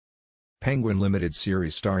Penguin limited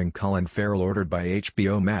series starring Colin Farrell ordered by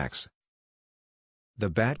HBO Max.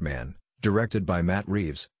 The Batman, directed by Matt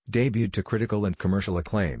Reeves, debuted to critical and commercial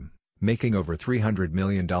acclaim, making over $300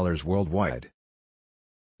 million worldwide.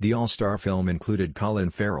 The all-star film included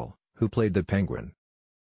Colin Farrell, who played the Penguin.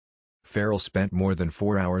 Farrell spent more than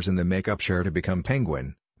 4 hours in the makeup chair to become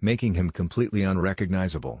Penguin, making him completely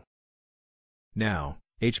unrecognizable. Now,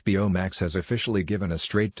 HBO Max has officially given a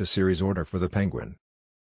straight-to-series order for The Penguin.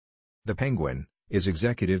 The Penguin is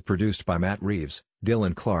executive produced by Matt Reeves,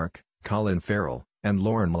 Dylan Clark, Colin Farrell, and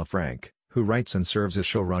Lauren LaFranc, who writes and serves as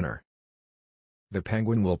showrunner. The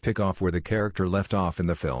Penguin will pick off where the character left off in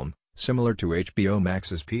the film, similar to HBO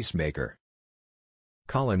Max's Peacemaker.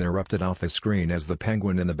 Colin erupted off the screen as the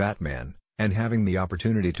Penguin in The Batman, and having the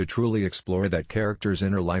opportunity to truly explore that character's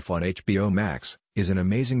inner life on HBO Max is an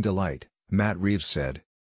amazing delight, Matt Reeves said.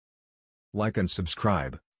 Like and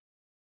subscribe.